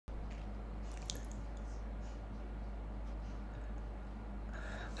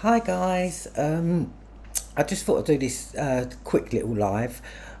Hi guys, I just thought I'd do this quick little live.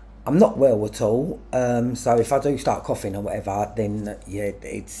 I'm not well at all, so if I do start coughing or whatever, then yeah,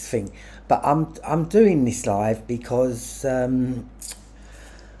 it's thing. But I'm doing this live because well,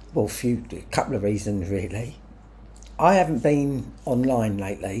 a couple of reasons really. I haven't been online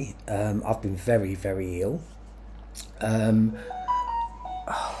lately. I've been very ill, and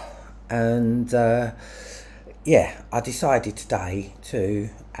yeah, I decided today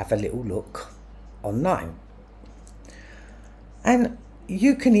to have a little look online. And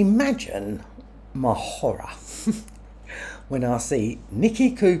you can imagine my horror when I see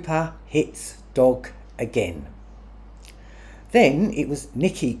Nicky Cooper hits dog again. Then it was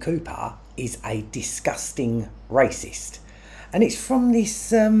Nicky Cooper is a disgusting racist. And it's from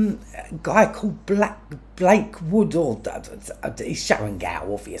this guy called Blake Wood, or it's Sharon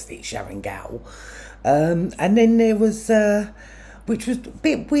Gow, obviously it's Sharon Gow. And then there was, which was a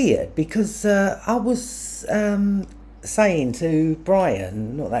bit weird because I was saying to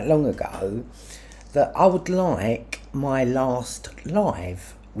Brian not that long ago that I would like my last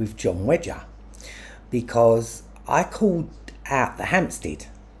live with John Wedger because I called out the Hampstead.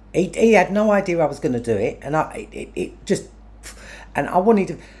 He had no idea I was going to do it, and I wanted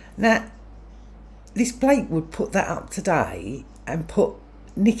to. Now, this Blake would put that up today and put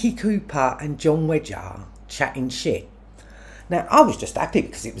Nicky Cooper and John Wedger chatting shit. Now, I was just happy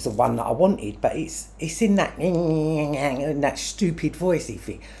because it was the one that I wanted, but it's in that stupid voicey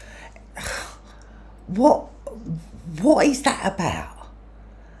thing. What is that about?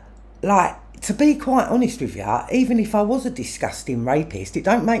 Like, to be quite honest with you, even if I was a disgusting rapist, it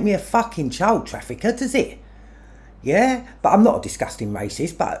don't make me a fucking child trafficker, does it? Yeah, but I'm not a disgusting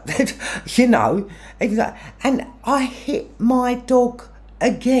racist, but, you know, and I hit my dog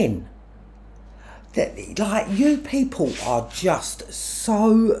again. Like, you people are just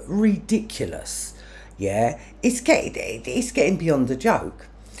so ridiculous. Yeah, it's getting beyond the joke.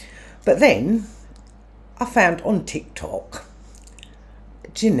 But then I found on TikTok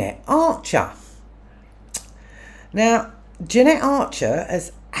Jeanette Archer. Now, Jeanette Archer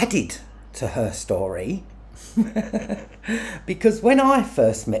has added to her story because when I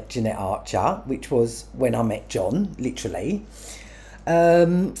first met Jeanette Archer, which was when I met John, literally,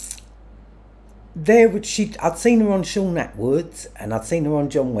 I'd seen her on Sean Atwood and I'd seen her on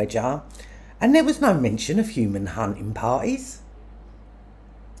John Wedger, and there was no mention of human hunting parties.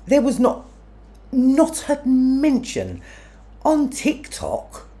 There was not a mention on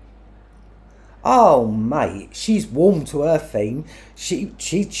TikTok. Oh mate, she's warm to her theme. She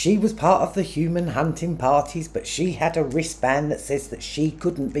was part of the human hunting parties, but she had a wristband that says that she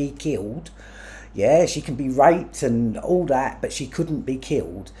couldn't be killed. Yeah, she can be raped and all that, but she couldn't be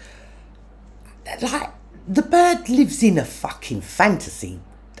killed. Like, the bird lives in a fucking fantasy,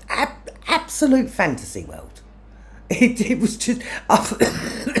 absolute fantasy world. It was just,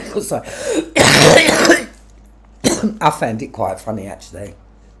 sorry. I found it quite funny actually,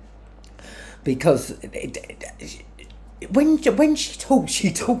 because when she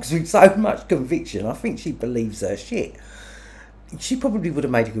talks with so much conviction. I think she believes her shit. She probably would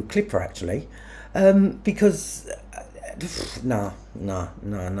have made a good clipper actually, because no,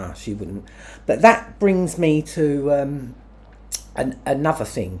 she wouldn't. But that brings me to another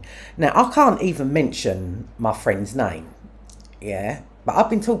thing. Now, I can't even mention my friend's name, yeah, but I've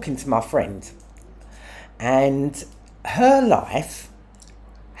been talking to my friend, and her life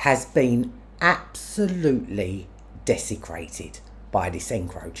has been absolutely desecrated by this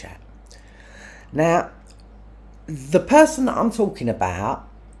EncroChat. Now, the person that I'm talking about,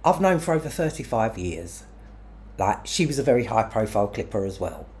 I've known for over 35 years. Like, she was a very high profile clipper as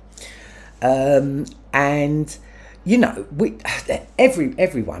well. And, you know,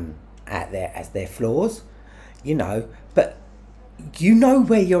 everyone out there has their flaws, you know, but you know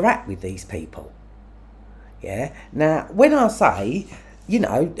where you're at with these people. Yeah. Now, when I say, you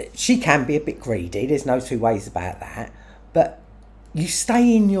know, she can be a bit greedy, there's no two ways about that, but you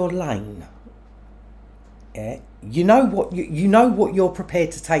stay in your lane. Yeah. You know what you're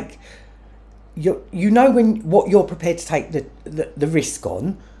prepared to take. You know what you're prepared to take the risk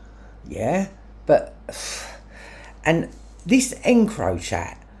on. Yeah. But, and this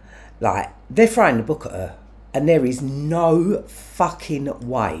EncroChat, like, they're throwing the book at her, and there is no fucking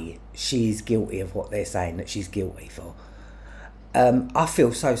way she is guilty of what they're saying that she's guilty for. I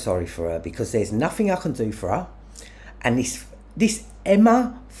feel so sorry for her because there's nothing I can do for her. And this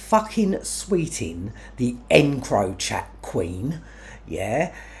Emma fucking Sweeting, the EncroChat queen,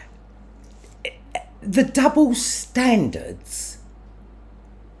 yeah, the double standards.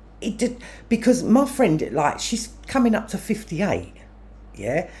 It did, because my friend, like, she's coming up to 58.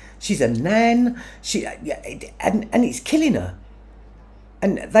 Yeah, she's a nan. And it's killing her.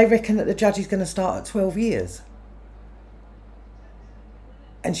 And they reckon that the judge is going to start at 12 years.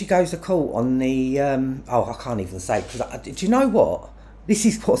 And she goes to court on the I can't even say, because do you know what? This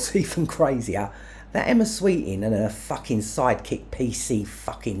is what's even crazier. That Emma Sweeting and her fucking sidekick PC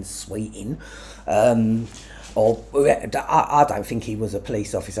fucking Sweeting, or I don't think he was a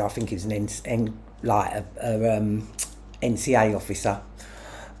police officer. I think he was an NCA officer.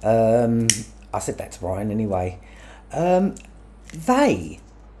 I said that to Brian anyway. They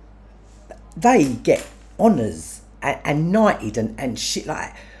get honours and knighted and shit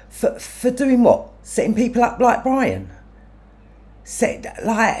like that for doing what? Setting people up like Brian.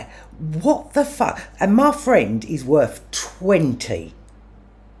 Like, what the fuck? And my friend is worth 20.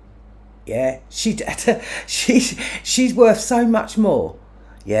 Yeah, she's worth so much more.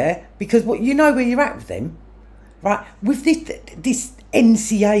 Yeah, because what, you know where you're at with them, right? With this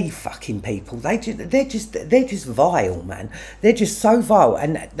NCA fucking people, they're just vile, man. They're just so vile,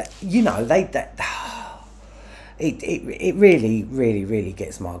 and you know it really, really, really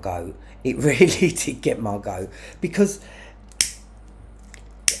gets my goat. It really did get my goat, because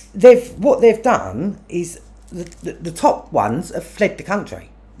what they've done is the top ones have fled the country.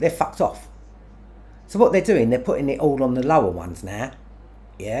 They're fucked off. So what they're doing, they're putting it all on the lower ones now.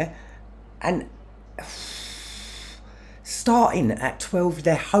 Yeah, and starting at 12,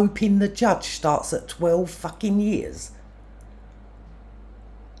 they're hoping the judge starts at 12 fucking years.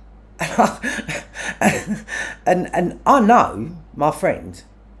 And I know my friend,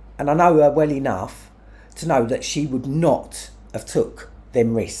 and I know her well enough to know that she would not have took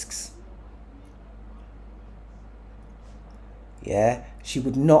them risks. Yeah, she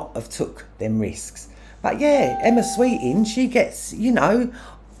would not have took them risks. But yeah, Emma Sweeting, she gets, you know,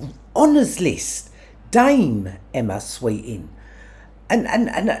 honours list, Dame Emma Sweeting, and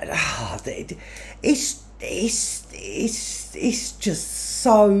it's just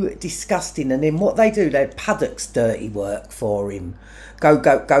so disgusting. And then what they do, they Paddock's dirty work for him. Go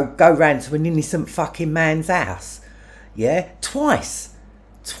round to an innocent fucking man's house. Yeah, twice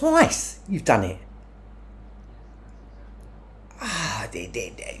you've done it.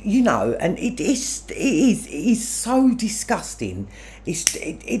 You know, and it is so disgusting.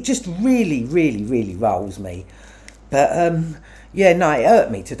 It just really, really, really rolls me. But yeah, no, it hurt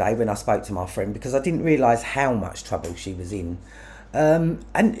me today when I spoke to my friend, because I didn't realise how much trouble she was in. And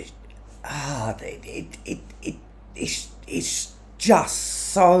it's just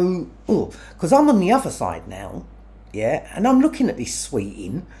so, because I'm on the other side now. Yeah, and I'm looking at this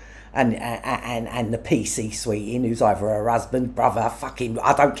Sweeting and the PC Sweeting, who's either her husband, brother, fucking,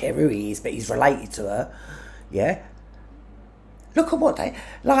 I don't care who he is, but he's related to her. Yeah, look at what they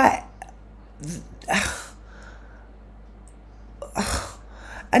like.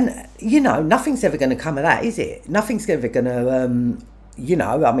 And you know, nothing's ever going to come of that, is it? Nothing's ever going to you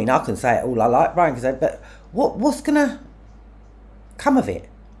know, I mean, I can say it all I like, Brian can say it, but what's going to come of it?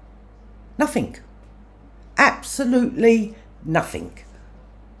 Nothing. Absolutely nothing.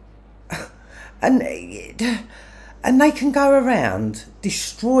 And they can go around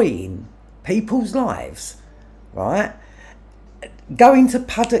destroying people's lives, right? Going to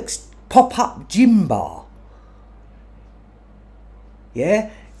Paddock's pop-up gym bar.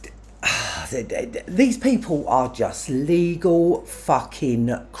 Yeah? These people are just legal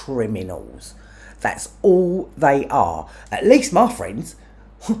fucking criminals. That's all they are. At least my friends,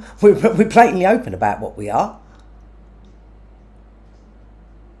 we're blatantly open about what we are.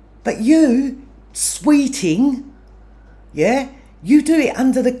 But you, Sweeting, yeah, you do it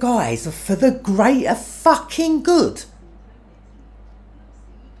under the guise of for the greater fucking good.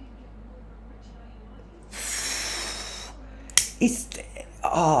 It's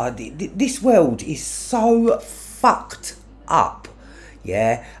this world is so fucked up.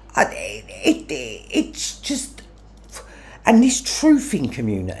 Yeah, it's just, and this truthing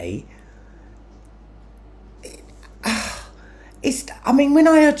community. I mean, when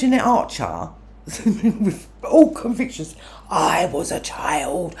I heard Jeanette Archer, with all convictions, I was a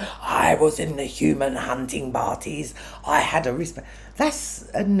child, I was in the human hunting parties, I had a respect. That's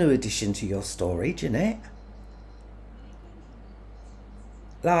a new addition to your story, Jeanette.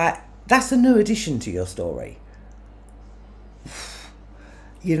 Like, that's a new addition to your story.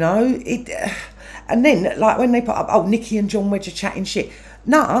 You know, and then, like, when they put up, oh, Nikki and John Wedge are chatting shit.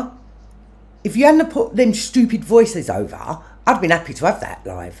 Nah, if you hadn't put them stupid voices over, I'd have been happy to have that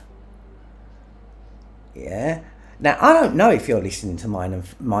live. Yeah. Now, I don't know if you're listening to mine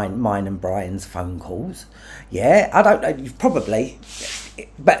and Brian's phone calls. Yeah, I don't know. You've probably,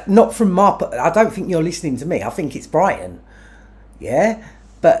 but not from my. I don't think you're listening to me. I think it's Brian. Yeah,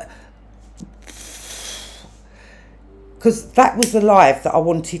 but because that was the live that I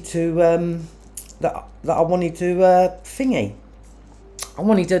wanted to that I wanted to thingy. I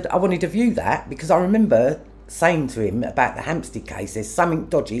wanted to view that because I remember saying to him about the Hampstead case, there's something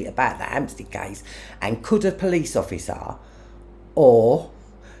dodgy about the Hampstead case, and could a police officer or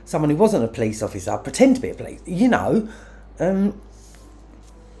someone who wasn't a police officer pretend to be a police, you know,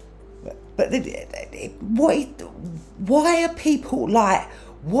 but why are people like,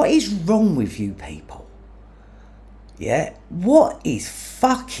 what is wrong with you people? Yeah, what is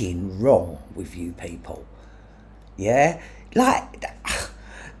fucking wrong with you people? Yeah, like,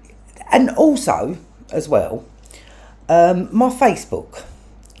 and also as well, my Facebook,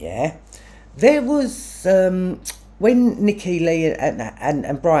 yeah, there was when Nikki Lee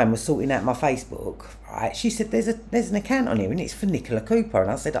and Brian were sorting out my Facebook, right? She said there's an account on here and it's for Nicola Cooper, and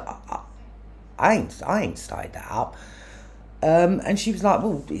I said I ain't started that up, and she was like,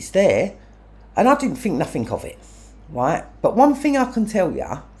 well, it's there, and I didn't think nothing of it, right? But one thing I can tell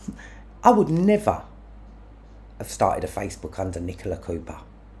you, I would never have started a Facebook under Nicola Cooper,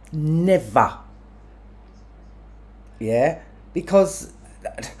 never. Yeah, because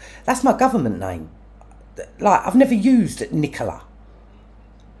that's my government name. Like, I've never used Nicola.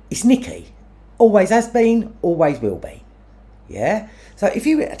 It's Nikki. Always has been, always will be. Yeah? So if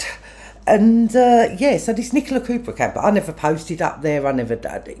you... And, yeah, so this Nicola Cooper account, but I never posted up there, I never...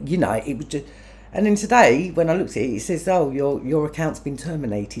 You know, it was just... And then today, when I looked at it, it says, oh, your account's been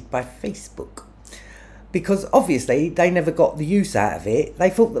terminated by Facebook. Because, obviously, they never got the use out of it.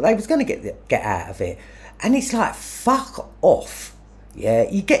 They thought that they was going to get out of it. And it's like, fuck off. Yeah,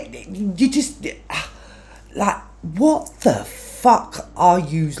 you just... Like, what the fuck are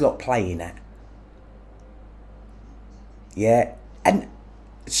you lot playing at? Yeah, and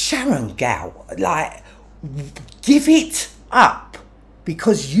Sharon Gow, like, give it up,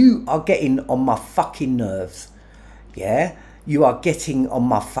 because you are getting on my fucking nerves. Yeah, you are getting on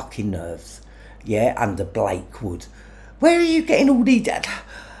my fucking nerves. Yeah, under Blakewood. Where are you getting all these...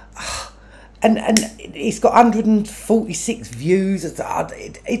 And it's got 146 views.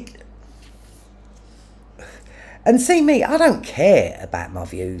 And see me, I don't care about my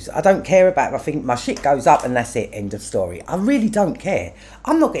views. I don't care about my shit goes up and that's it, end of story. I really don't care.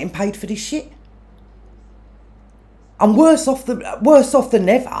 I'm not getting paid for this shit. I'm worse off than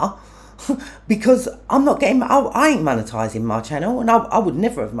ever because I'm not getting... I ain't monetising my channel, and I would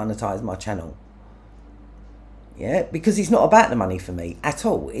never have monetised my channel. Yeah, because it's not about the money for me at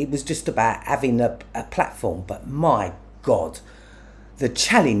all. It was just about having a platform. But my God, the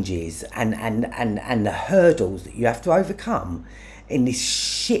challenges and the hurdles that you have to overcome in this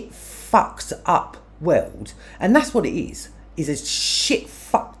shit fucked up world, and that's what it is a shit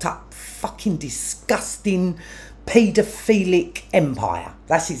fucked up, fucking disgusting, paedophilic empire.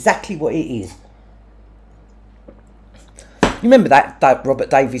 That's exactly what it is. You remember that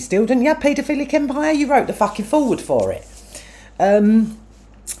Robert Davies still, didn't you? Paedophilic empire. You wrote the fucking forward for it.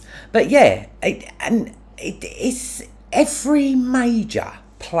 But yeah, it's every major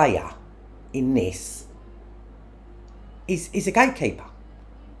player in this is a gatekeeper.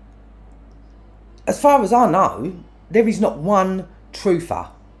 As far as I know, there is not one truther.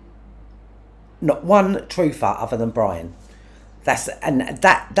 Not one truther other than Brian. That's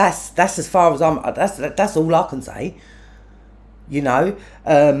as far as I'm. That's all I can say. You know,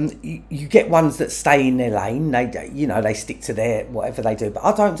 you get ones that stay in their lane. They stick to their whatever they do. But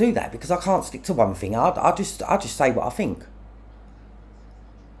I don't do that because I can't stick to one thing. I just say what I think.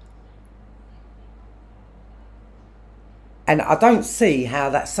 And I don't see how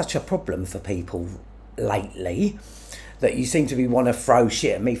that's such a problem for people lately. That you seem to be want to throw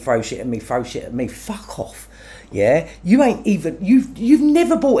shit at me, throw shit at me, throw shit at me. Fuck off. Yeah, you ain't even. You've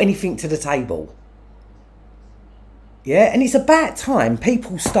never brought anything to the table. Yeah, and it's about time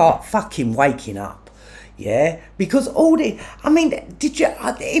people start fucking waking up. Yeah, because all the... I mean, did you...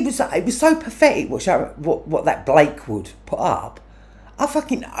 It was so pathetic what that Blakewood put up. I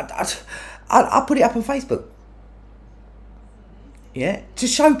put it up on Facebook. Yeah, to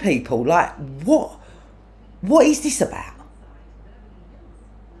show people, like, what is this about?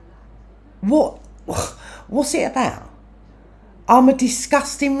 What's it about? I'm a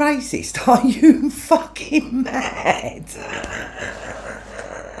disgusting racist. Are you fucking mad?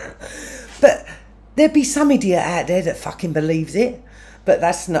 But there'd be some idiot out there that fucking believes it. But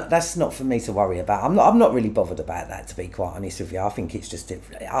that's not for me to worry about. I'm not really bothered about that, to be quite honest with you. I think it's just...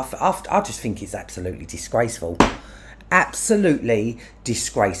 I just think it's absolutely disgraceful. Absolutely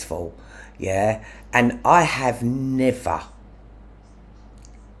disgraceful. Yeah? And I have never,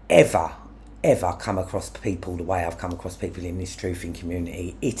 ever ever come across people the way I've come across people in this truthing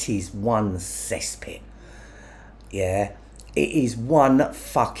community. It is one cesspit. Yeah, it is one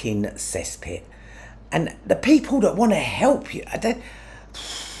fucking cesspit. And the people that want to help you,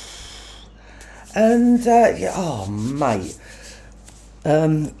 and yeah, oh mate,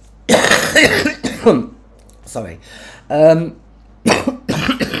 sorry, I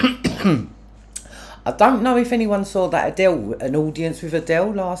don't know if anyone saw that Adele, an audience with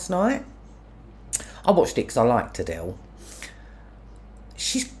Adele last night. I watched it because I liked Adele.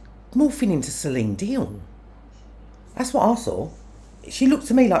 She's morphing into Celine Dion. That's what I saw. She looked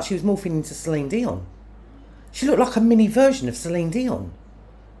to me like she was morphing into Celine Dion. She looked like a mini version of Celine Dion.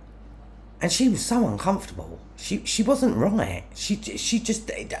 And she was so uncomfortable. She wasn't right. She just...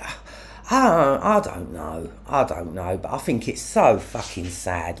 I don't know. But I think it's so fucking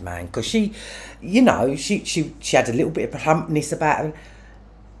sad, man. Because she, you know, she had a little bit of plumpness about her.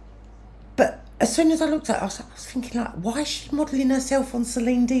 But as soon as I looked at her, I was thinking, like, why is she modelling herself on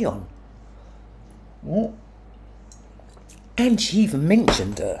Celine Dion? What? And she even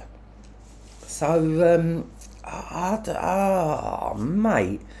mentioned her. So,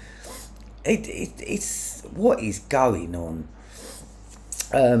 mate, it's what is going on.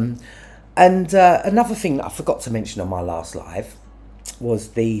 And another thing that I forgot to mention on my last live was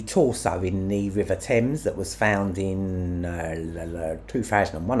the torso in the River Thames that was found in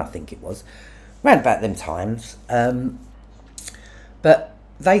 2001, I think it was, around about them times. But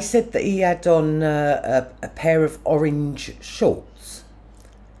they said that he had on a pair of orange shorts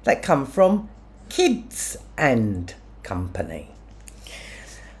that come from Kids and Company.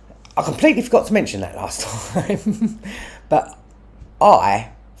 I completely forgot to mention that last time, but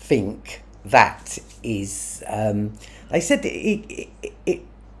I think that is... they said that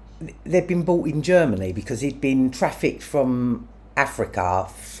they'd been bought in Germany because he'd been trafficked from Africa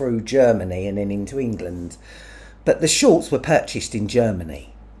through Germany and then into England. But the shorts were purchased in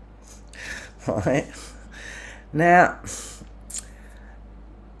Germany. Right? Now,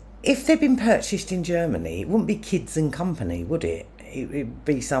 if they'd been purchased in Germany, it wouldn't be Kids and Company, would it? It'd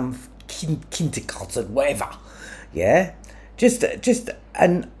be some kindergarten, whatever. Yeah?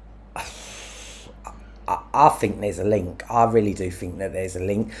 And I think there's a link. I really do think that there's a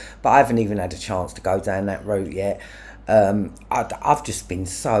link, but I haven't even had a chance to go down that route yet. I've just been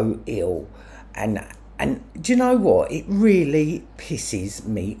so ill, and do you know what? It really pisses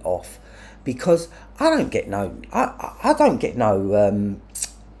me off because I don't get no.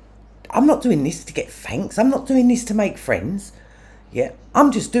 I'm not doing this to get thanks. I'm not doing this to make friends. Yeah,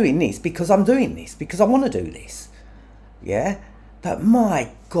 I'm just doing this because I'm doing this because I want to do this. Yeah, but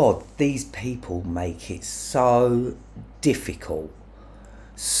my God, these people make it so difficult.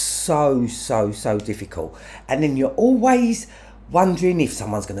 So difficult. And then you're always wondering if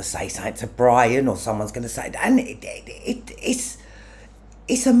someone's going to say something to Brian or someone's going to say... And it's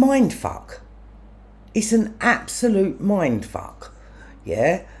a mind fuck. It's an absolute mind fuck.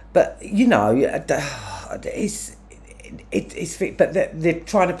 Yeah? But, you know, but they're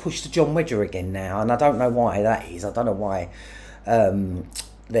trying to push the John Wedger again now, and I don't know why that is. I don't know why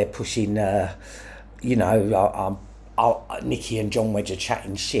they're pushing, you know, Nikki and John Wedger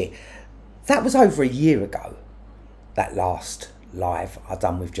chatting shit. That was over a year ago, that last live I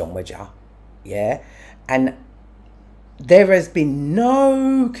done with John Wedger. Yeah? And there has been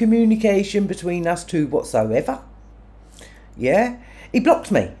no communication between us two whatsoever. Yeah? He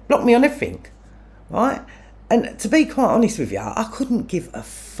blocked me on everything. Right? And to be quite honest with you, I couldn't give a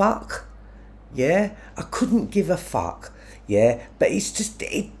fuck. Yeah? I couldn't give a fuck. Yeah? But it's just,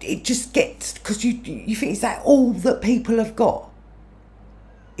 it just gets, because you think, is that all that people have got?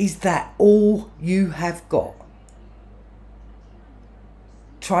 Is that all you have got?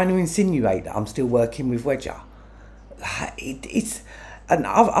 Trying to insinuate that I'm still working with Wedger. It's, and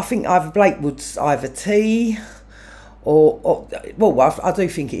I think either Blake Wood's either T, or well, I do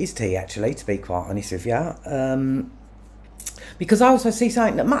think it is T, actually, to be quite honest with you. Because I also see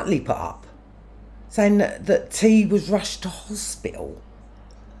something that Muttley put up, saying that T was rushed to hospital.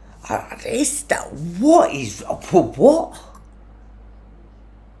 What is... What?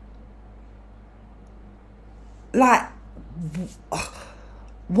 Like...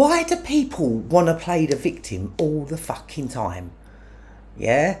 Why do people want to play the victim all the fucking time?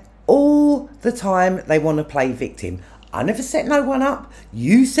 Yeah? All the time they want to play victim. I never set no one up.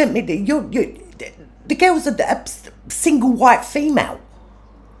 You sent me... The girl's a single white female.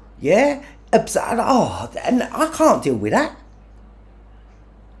 Yeah? Oh, and I can't deal with that.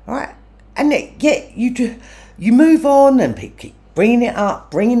 Right? And you move on and keep bringing it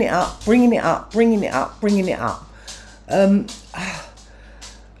up.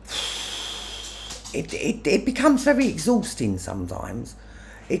 it becomes very exhausting sometimes.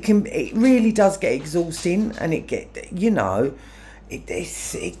 It really does get exhausting, and it gets you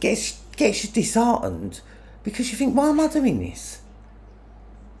disheartened, because you think, why am I doing this?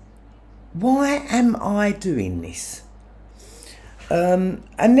 Why am I doing this? And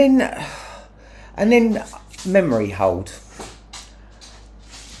then memory hold.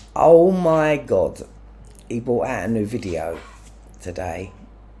 Oh my God, he brought out a new video today.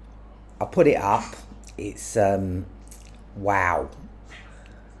 I put it up. It's wow.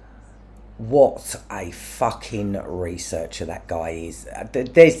 What a fucking researcher that guy is.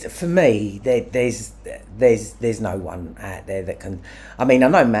 For me, there's no one out there that can. I mean, I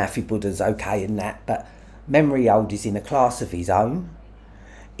know Matthew Buddha's okay in that, but Memory Hold is in a class of his own.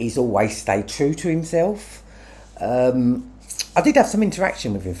 He's always stayed true to himself. I did have some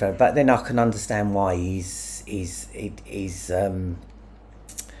interaction with him, but then I can understand why he's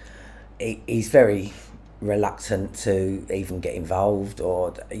very reluctant to even get involved,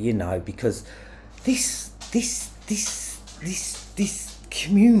 or because this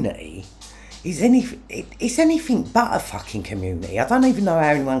community is it's anything but a fucking community. I don't even know how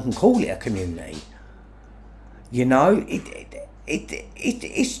anyone can call it a community.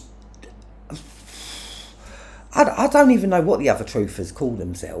 It's I don't even know what the other truthers call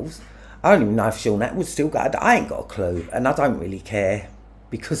themselves. I don't even know if Sean Atwood's still got. I ain't got a clue, and I don't really care,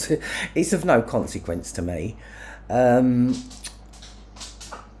 because it's of no consequence to me.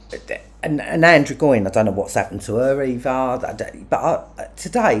 And Andrew Goyne, I don't know what's happened to her either. But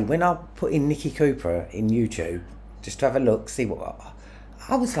today, when I put in Nikki Cooper in YouTube, just to have a look, see what,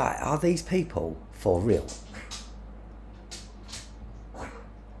 I was like, are these people for real?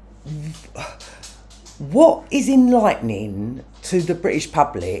 What is enlightening to the British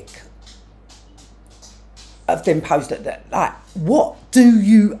public of them post that, like, what do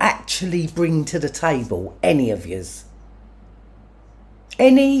you actually bring to the table, any of yous?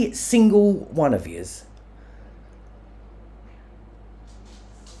 Any single one of yous?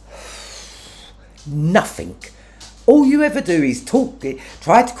 Nothing. All you ever do is talk,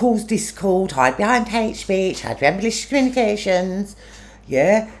 try to cause discord, hide behind hate speech, hide behind malicious communications.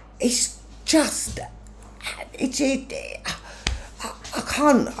 Yeah, it's just, I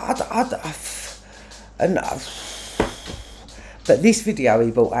can't, but this video he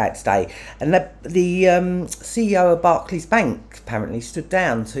brought out today, and the CEO of Barclays Bank apparently stood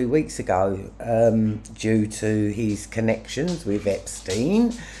down 2 weeks ago due to his connections with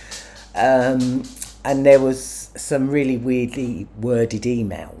Epstein, and there was some really weirdly worded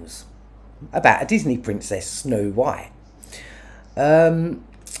emails about a Disney princess, Snow White, and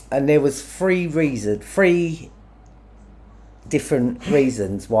there was three different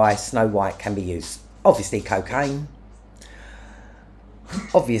reasons why Snow White can be used. Obviously cocaine,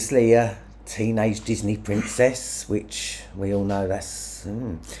 obviously a teenage Disney princess, which we all know that's,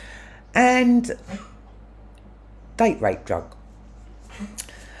 and date rape drug.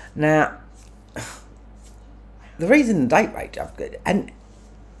 Now, the reason date rape drug, and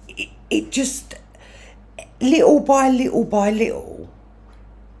it just, little by little,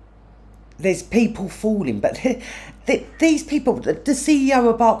 there's people falling, but these people, the CEO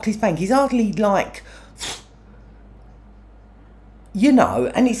of Barclays Bank, he's hardly like,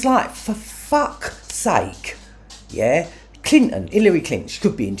 and it's like, for fuck's sake, yeah, Hillary Clinton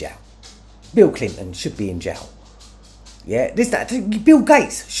should be in jail, Bill Clinton should be in jail, yeah, Bill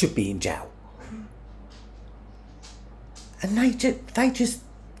Gates should be in jail, and they just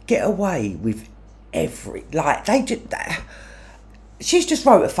get away with she's just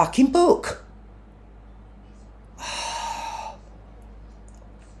wrote a fucking book.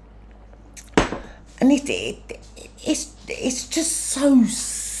 And it's just so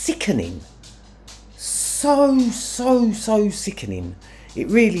sickening. So sickening. It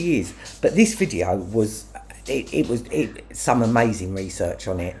really is. But this video was, it was some amazing research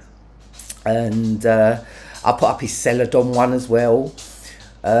on it. And I put up his Celadon one as well.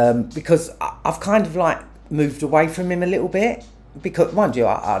 Because I've kind of like moved away from him a little bit. Because, mind you,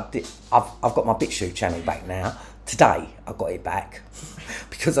 I've got my BitChute channel back now. Today I got it back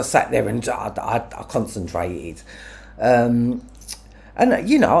because I sat there and I concentrated. And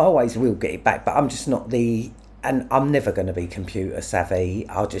I always will get it back, but I'm just not and I'm never going to be computer savvy.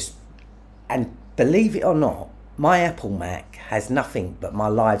 And believe it or not, my Apple Mac has nothing but my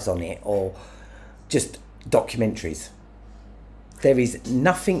lives on it, or just documentaries. There is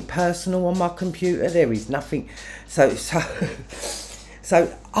nothing personal on my computer. There is nothing. So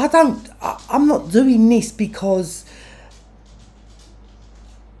I'm not doing this because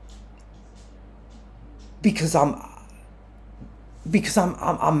I'm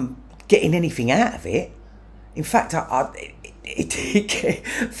getting anything out of it. In fact,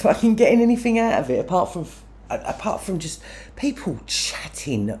 fucking getting anything out of it apart from just people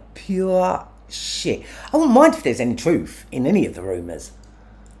chatting pure shit. I wouldn't mind if there's any truth in any of the rumours.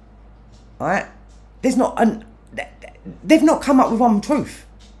 Right? They've not come up with one truth,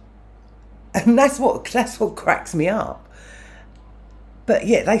 and that's what cracks me up. But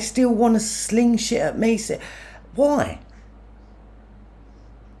yet they still want to sling shit at me. Why?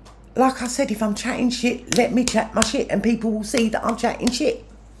 Like I said, if I'm chatting shit, let me chat my shit, and people will see that I'm chatting shit.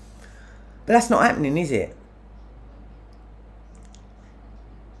 But that's not happening, is it?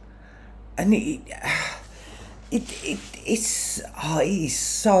 And it is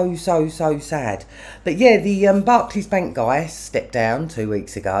so sad. But yeah, the Barclays Bank guy stepped down 2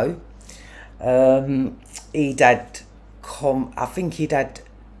 weeks ago. He'd had I think he'd had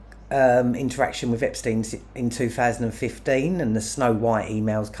interaction with Epstein in 2015, and the Snow White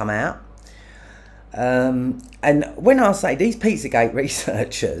emails come out. And when I say these Pizzagate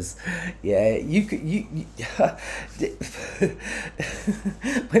researchers, yeah,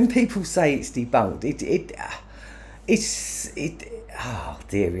 when people say it's debunked, oh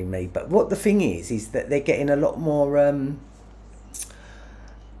dearie me. But what the thing is that they're getting a lot more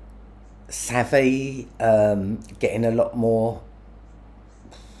savvy, getting a lot more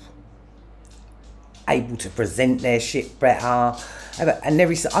able to present their shit better, and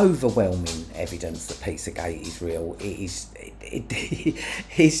there is overwhelming evidence that Pizzagate is real. It's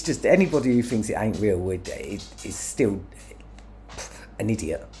just anybody who thinks it ain't real is still an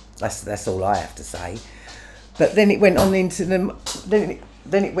idiot. That's all I have to say. But then it went on into the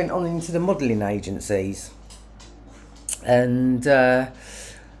modelling agencies, and the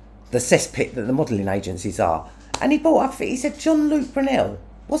cesspit that the modelling agencies are. And he said Jean-Luc Brunel.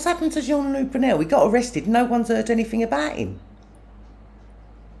 What's happened to Jean-Luc Brunel? He got arrested. No one's heard anything about him.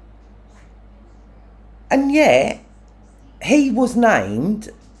 And yet, he was named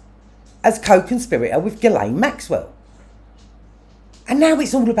as co-conspirator with Ghislaine Maxwell. And now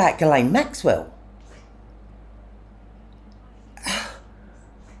it's all about Ghislaine Maxwell.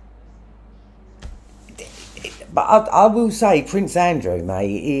 But I will say, Prince Andrew,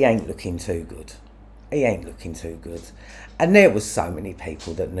 mate, he ain't looking too good. He ain't looking too good. And there was so many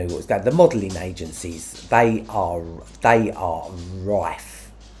people that knew what was going on. The modelling agencies, they are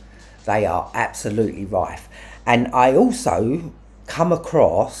rife. They are absolutely rife. And I also come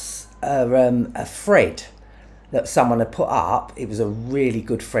across a thread that someone had put up. It was a really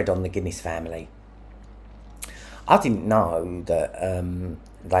good thread on the Guinness family. I didn't know that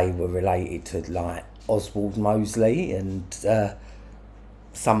they were related to, like, Oswald Mosley and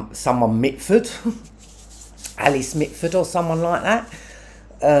someone Mitford. Alice Mitford or someone like that.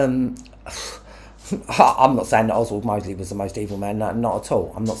 I'm not saying that Oswald Mosley was the most evil man, no, not at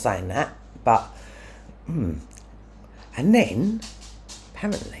all. I'm not saying that. But, and then,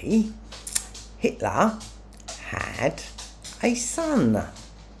 apparently, Hitler had a son.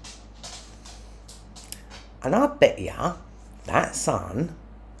 And I bet you that son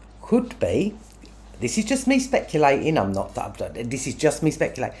could be, this is just me speculating, this is just me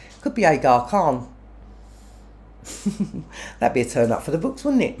speculating, could be Agar Khan. That'd be a turn up for the books,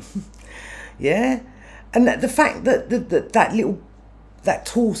 wouldn't it? Yeah. And the fact that that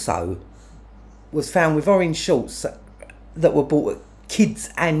torso was found with orange shorts that were bought at Kids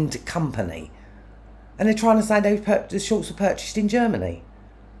and Company, and they're trying to say the shorts were purchased in Germany,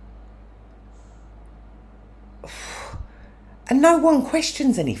 and no one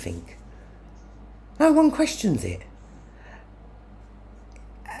questions anything. No one questions it.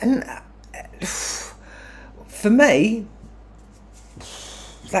 And for me,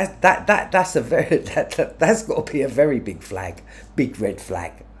 that's got to be a very big flag, big red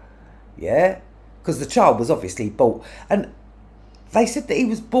flag, yeah, because the child was obviously bought, and they said that he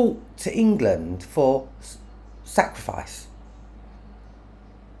was bought to England for sacrifice,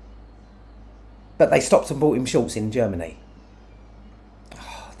 but they stopped and bought him shorts in Germany.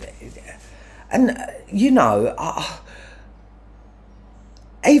 And you know,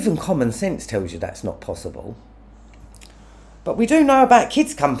 even common sense tells you that's not possible. But we do know about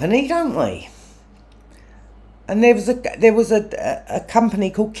Kids Company, don't we? And there was a company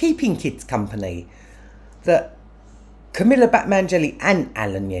called Keeping Kids Company that Camilla Batmangelli and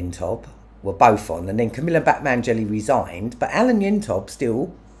Alan Yentob were both on, and then Camilla Batmangelli resigned, but Alan Yentob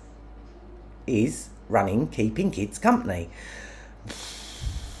still is running Keeping Kids Company.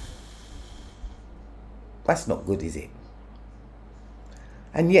 That's not good, is it?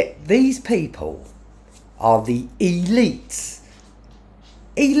 And yet these people are the elites.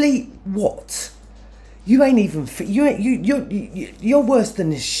 Elite what? You ain't even you're worse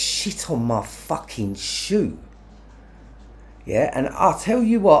than the shit on my fucking shoe. Yeah, and I'll tell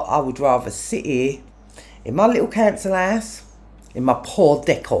you what, I would rather sit here in my little council house, in my poor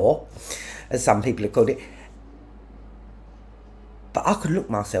decor, as some people have called it, but I could look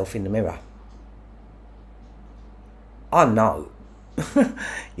myself in the mirror. I know.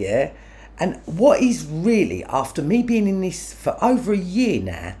 Yeah. And what is really, after me being in this for over a year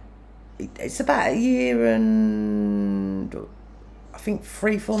now, it's about a year and I think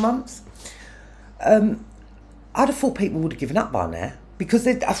 3-4 months, I'd have thought people would have given up by now, because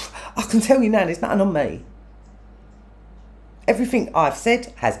I can tell you now, there's nothing on me. Everything I've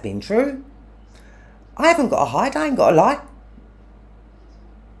said has been true. I haven't got to hide, I ain't got to lie.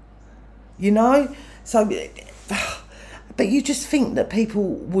 You know? So, but you just think that people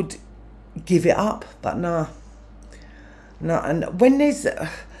would give it up, but no. No, and when there's...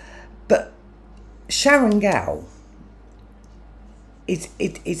 But Sharon Gow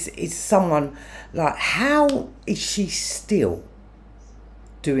is someone, like, how is she still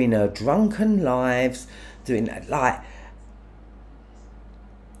doing her drunken lives, doing, like,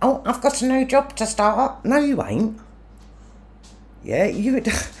 oh, I've got a new job to start. No, you ain't. Yeah, you...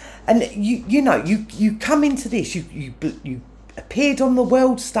 And you know, you come into this, you appeared on the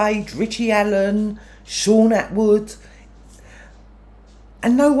world stage, Richie Allen, Sean Atwood,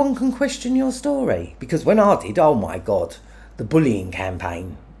 and no one can question your story. Because when I did, oh my God, the bullying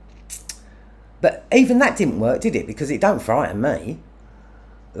campaign. But even that didn't work, did it? Because it don't frighten me.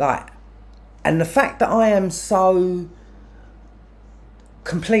 Like, and the fact that I am so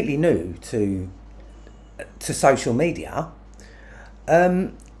completely new to social media,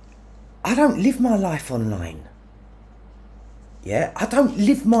 I don't live my life online. Yeah, I don't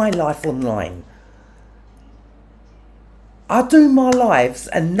live my life online. I do my lives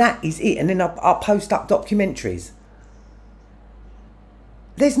and that is it. And then I post up documentaries.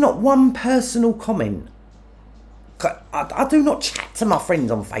 There's not one personal comment. I do not chat to my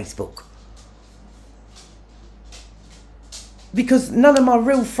friends on Facebook. Because none of my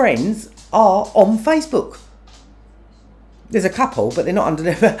real friends are on Facebook. There's a couple, but they're not under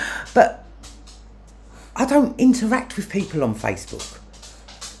there. But I don't interact with people on Facebook.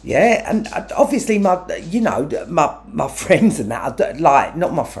 Yeah, and obviously my friends and that, like,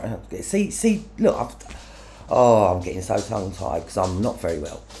 not my friends. See, look, I'm getting so tongue-tied because I'm not very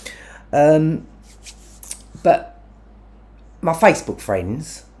well. But my Facebook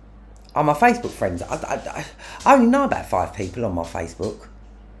friends are my Facebook friends. I only know about 5 people on my Facebook.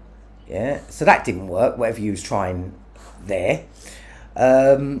 Yeah, so that didn't work, whatever you was trying there.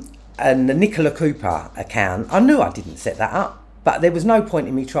 And the Nicola Cooper account, I knew I didn't set that up, but there was no point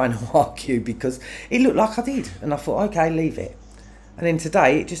in me trying to argue because it looked like I did, and I thought, okay, leave it. And then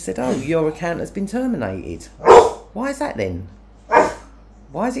today it just said, oh, your account has been terminated. Why is that then?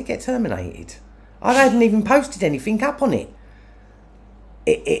 Why does it get terminated? I hadn't even posted anything up on it.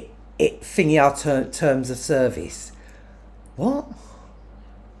 It thingy our terms of service. What?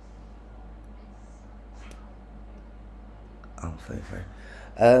 Oh, fair.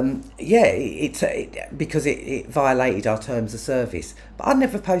 Yeah, because it violated our terms of service. But I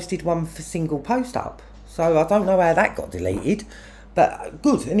never posted one single post up, so I don't know how that got deleted. But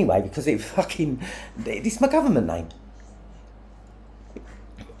good anyway, because it's my government name.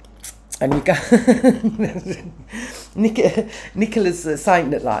 And you go, Nicola's saying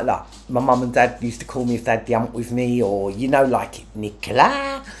that like my mum and dad used to call me if they had the hump with me, or like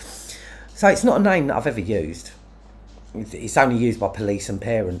Nicola. So it's not a name that I've ever used. It's only used by police and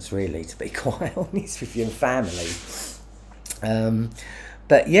parents, really, to be quite honest with you, and family.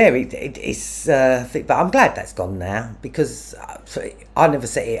 But yeah, it's. But I'm glad that's gone now, because I never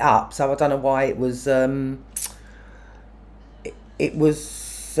set it up, so I don't know why it was. It was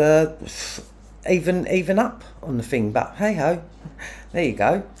even up on the thing. But hey ho, there you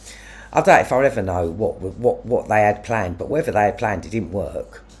go. I doubt if I'll ever know what they had planned, but whatever they had planned, it didn't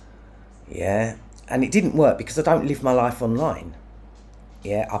work. Yeah. And it didn't work because I don't live my life online.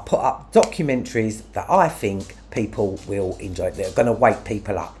 Yeah, I put up documentaries that I think people will enjoy. They're going to wake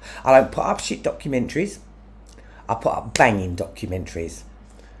people up. I don't put up shit documentaries. I put up banging documentaries.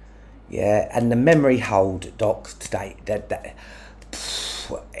 Yeah, and the memory hold docs today. That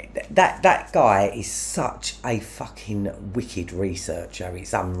guy is such a fucking wicked researcher.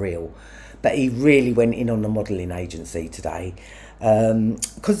 It's unreal. But he really went in on the modelling agency today.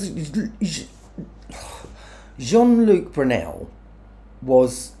 Because Jean-Luc Brunel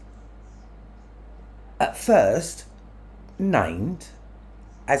was at first named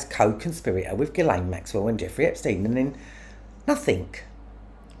as co-conspirator with Ghislaine Maxwell and Jeffrey Epstein, and then nothing.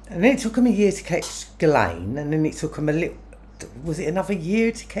 And then it took him a year to catch Ghislaine, and then it took him was it another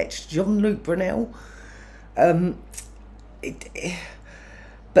year to catch Jean-Luc Brunel?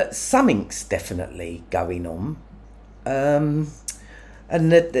 But something's definitely going on. And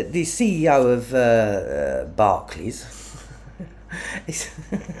the CEO of Barclays,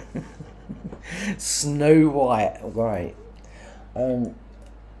 Snow White, right?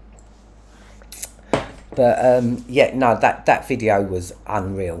 Yeah, no, that video was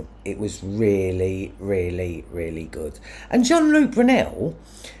unreal. It was really, really, really good. And Jean-Luc Brunel,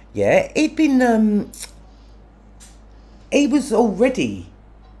 yeah, he'd been, he was already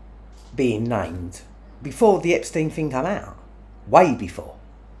being named before the Epstein thing came out, way before.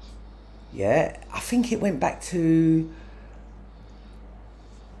 Yeah, I think it went back to,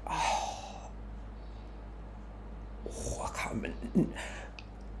 I can't remember.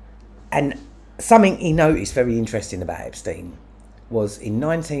 And something he noticed very interesting about Epstein was in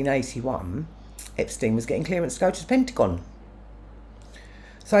 1981, Epstein was getting clearance to go to the Pentagon.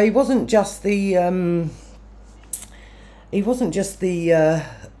 So he wasn't just the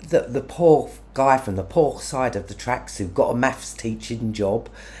the poor guy from the poor side of the tracks who got a maths teaching job,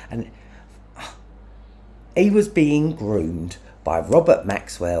 and he was being groomed by Robert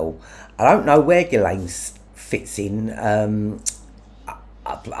Maxwell. I don't know where Ghislaine fits in.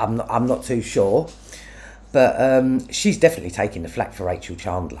 I'm not too sure, but she's definitely taking the flak for Rachel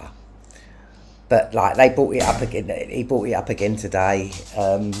Chandler. But like they brought it up again, he brought it up again today.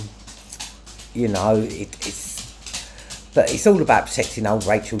 You know, but it's all about protecting old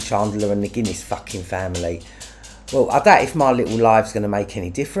Rachel Chandler and the Guinness fucking family. Well, I doubt if my little life's going to make any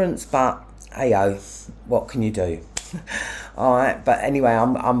difference, but hey-oh, what can you do? All right, but anyway,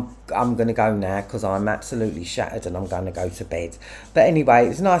 I'm going to go now because I'm absolutely shattered and I'm going to go to bed. But anyway, it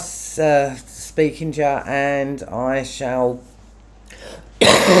was nice speaking to you, and I shall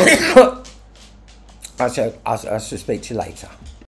I shall speak to you later.